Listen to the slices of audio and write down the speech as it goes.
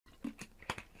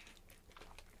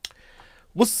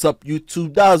What's up,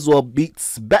 YouTube?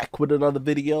 Doswellbeats back with another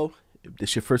video. If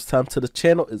this your first time to the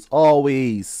channel, as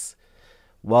always,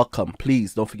 welcome.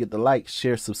 Please don't forget to like,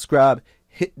 share, subscribe,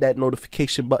 hit that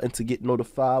notification button to get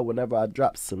notified whenever I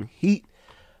drop some heat.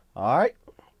 Alright,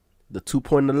 the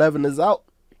 2.11 is out.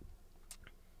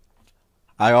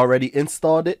 I already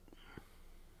installed it.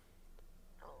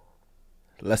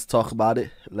 Let's talk about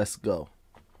it. Let's go.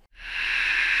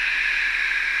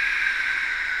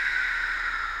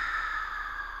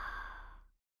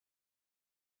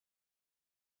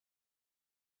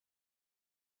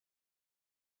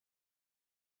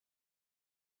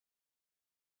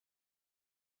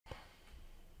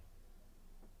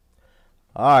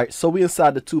 Alright, so we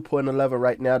inside the 2.11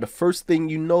 right now. The first thing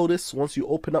you notice once you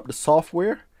open up the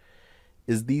software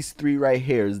is these three right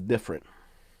here is different.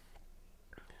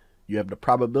 You have the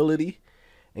probability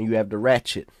and you have the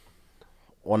ratchet.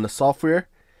 On the software,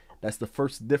 that's the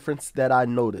first difference that I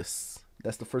notice.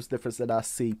 That's the first difference that I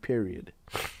see, period.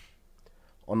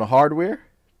 On the hardware,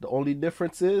 the only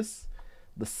difference is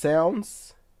the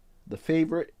sounds, the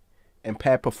favorite, and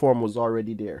pad perform was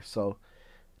already there. So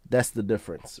that's the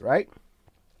difference, right?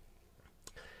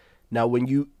 Now, when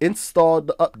you install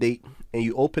the update and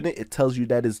you open it, it tells you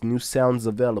that is new sounds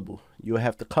available. You'll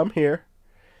have to come here,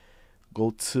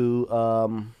 go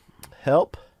to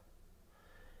help,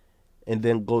 and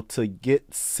then go to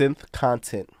get synth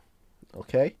content.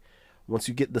 Okay? Once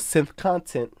you get the synth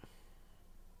content,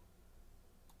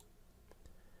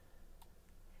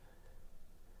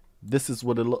 this is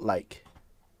what it looked like.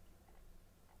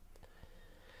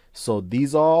 So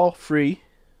these are all free.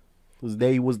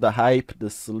 They was the Hype, the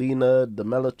Selena, the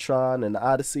Mellotron, and the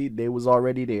Odyssey. They was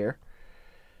already there.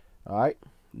 Alright,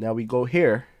 now we go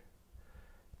here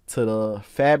to the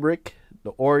Fabric,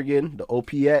 the Organ, the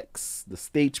OPX, the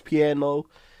Stage Piano,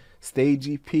 Stage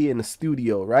EP, and the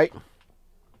Studio, right?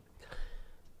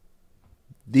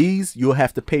 These, you'll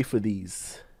have to pay for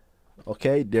these.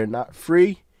 Okay, they're not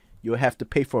free. You'll have to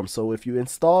pay for them. So if you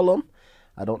install them,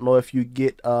 I don't know if you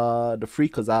get the free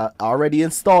because I already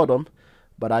installed them,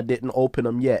 but I didn't open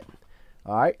them yet.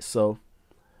 Alright, so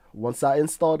once I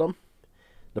install them,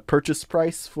 the purchase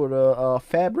price for the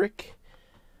Fabric,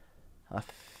 I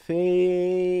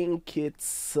think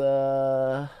it's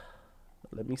let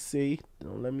me see,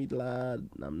 don't let me lie,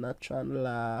 I'm not trying to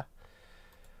lie.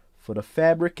 For the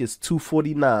Fabric is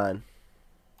 $249.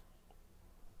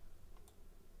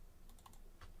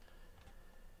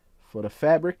 For the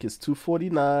Fabric is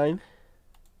 $249.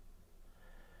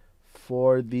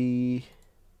 For the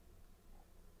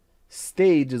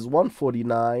Stage is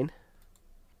 $149.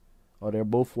 Oh, they're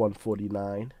both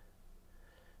 $149.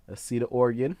 Let's see the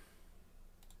Organ.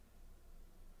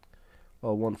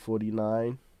 Oh,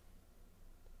 $149.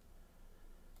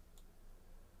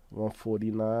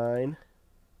 $149.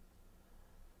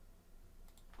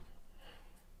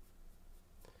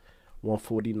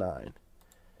 $149.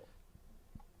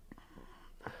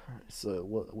 So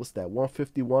what's that?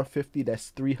 150, 150. That's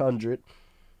 300.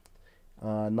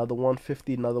 Another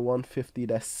 150, another 150.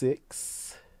 That's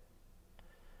 6.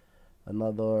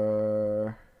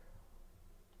 Another.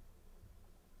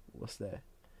 What's that?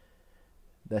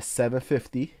 That's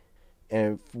 750.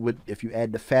 And if you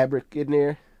add the Fabric in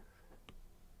there,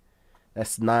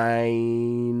 that's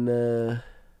 9.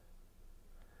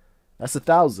 That's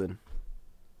 1,000.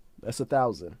 That's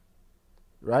 1,000.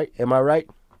 Right? Am I right?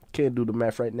 Can't do the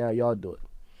math right now. Y'all do it.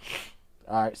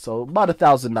 Alright, so about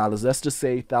 $1,000. Let's just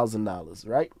say $1,000,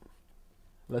 right?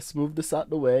 Let's move this out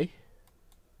the way.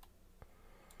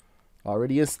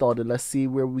 Already installed it. Let's see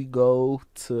where we go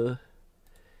to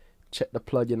check the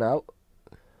plugin out.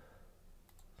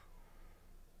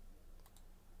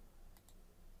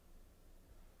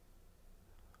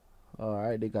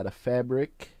 Alright, they got a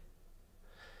Fabric.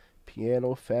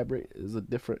 Piano Fabric is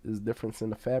difference in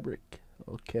the Fabric.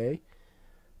 Okay.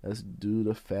 Let's do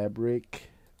the Fabric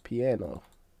Piano.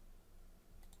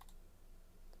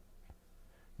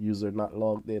 User not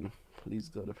logged in. Please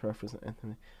go to preference,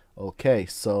 Anthony. Okay,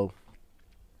 so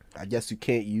I guess you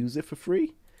can't use it for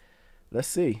free. Let's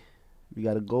see. We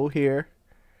gotta go here.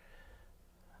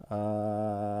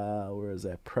 Where is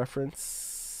that?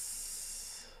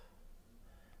 Preference.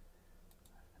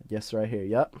 I guess right here.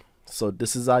 Yep. So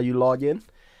this is how you log in.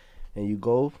 And you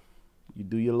go, you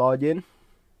do your login.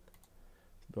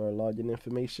 Do our login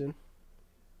information.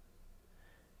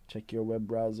 Check your web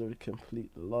browser to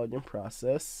complete the login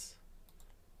process.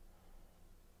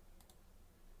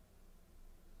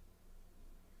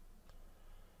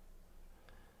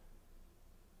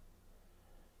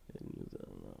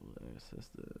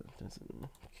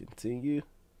 Continue.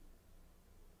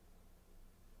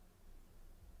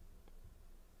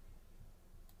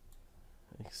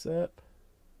 Accept.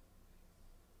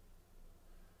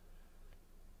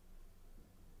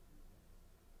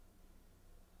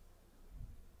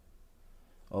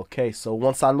 Okay, so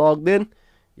once I logged in,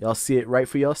 y'all see it right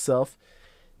for yourself.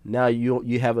 Now you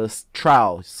have a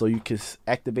trial, so you can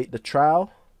activate the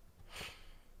trial.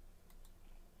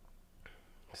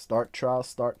 Start trial,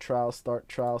 start trial, start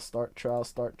trial, start trial,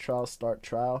 start trial, start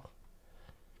trial.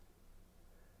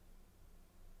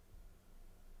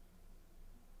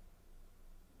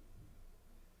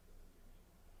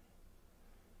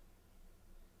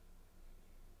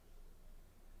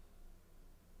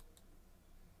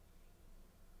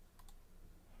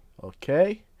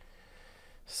 Okay,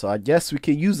 so I guess we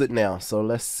can use it now. So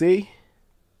let's see.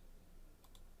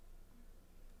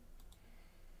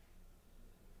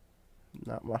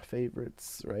 Not my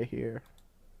favorites right here.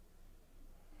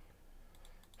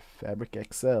 Fabric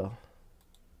Excel.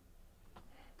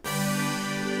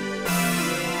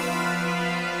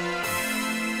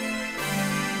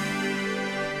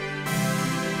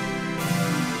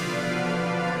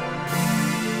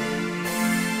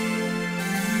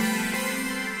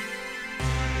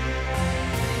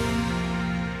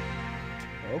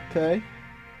 Okay.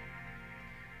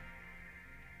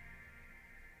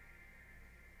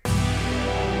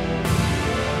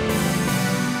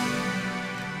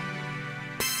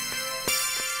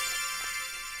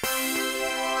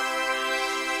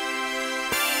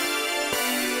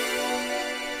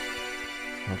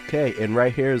 Okay, and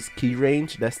right here is key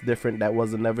range. That's different. That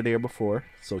wasn't never there before.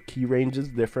 So key range is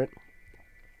different.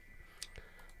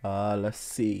 Let's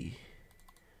see.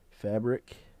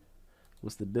 Fabric.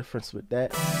 What's the difference with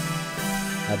that?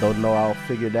 I don't know. I'll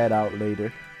figure that out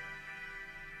later.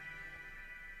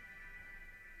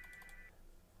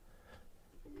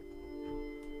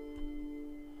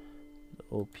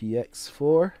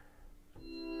 OPX4.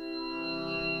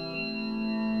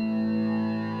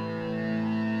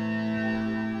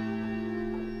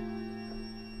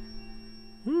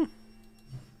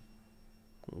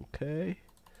 Okay.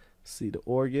 See the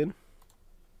organ.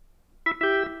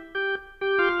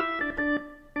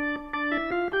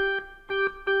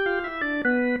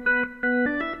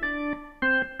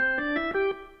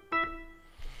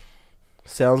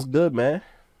 Sounds good, man.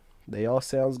 They all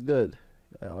sounds good.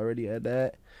 I already had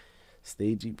that.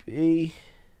 Stage EP.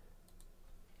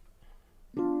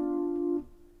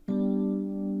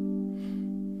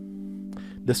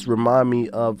 This remind me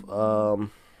of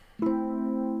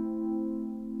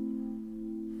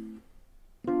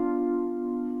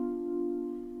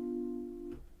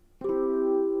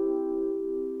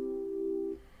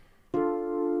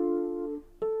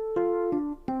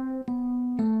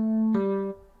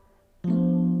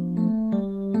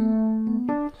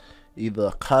either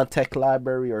a contact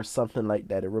library or something like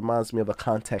that. It reminds me of a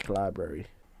contact library.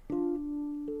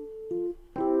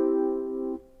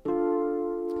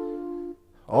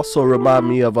 Also remind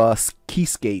me of a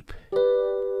Keyscape.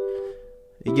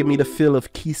 It give me the feel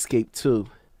of Keyscape too.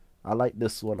 I like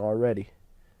this one already.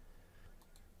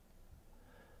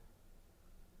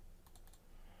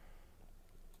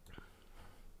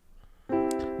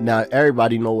 Now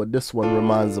everybody know what this one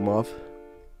reminds them of.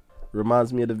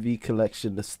 Reminds me of the V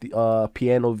collection, the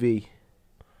piano V.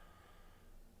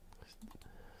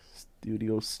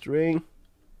 Studio string.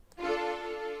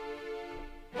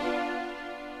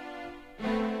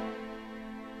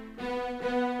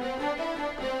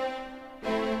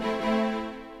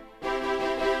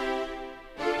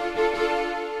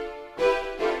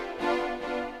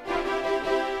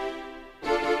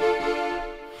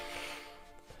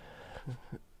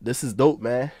 This is dope,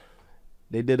 man.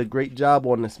 They did a great job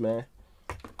on this, man.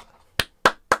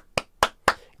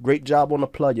 Great job on the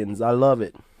plugins. I love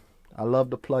it. I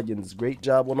love the plugins. Great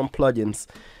job on them plugins.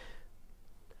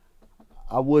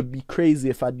 I would be crazy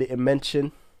if I didn't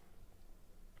mention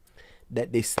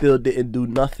that they still didn't do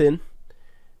nothing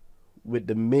with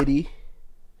the MIDI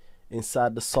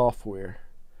inside the software.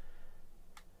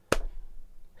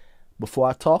 Before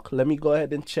I talk, let me go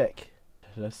ahead and check.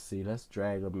 Let's see. Let's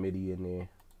drag a MIDI in there.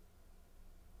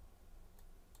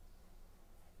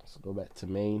 Let's go back to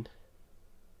main.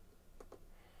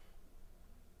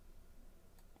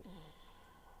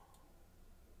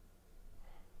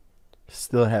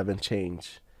 Still haven't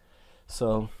changed.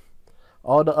 So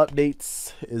all the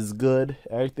updates is good.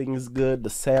 Everything is good. The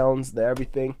sounds, the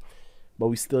everything. But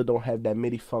we still don't have that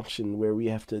MIDI function where we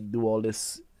have to do all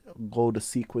this, go to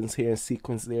sequence here and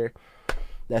sequence there.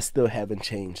 That still haven't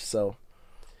changed. So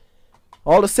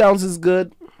all the sounds is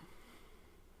good.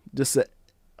 Just a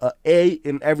A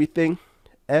in everything.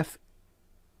 F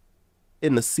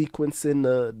in the sequence, in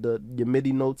your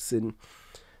MIDI notes and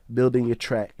building your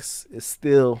tracks. It's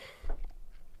still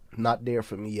Not there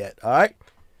for me yet. All right.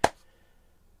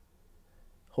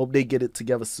 Hope they get it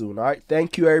together soon. All right.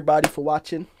 Thank you, everybody, for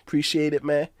watching. Appreciate it,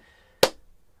 man.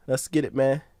 Let's get it,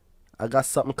 man. I got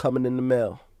something coming in the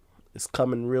mail. It's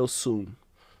coming real soon.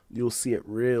 You'll see it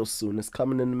real soon. It's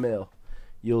coming in the mail.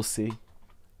 You'll see.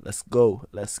 Let's go.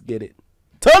 Let's get it.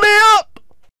 Tony!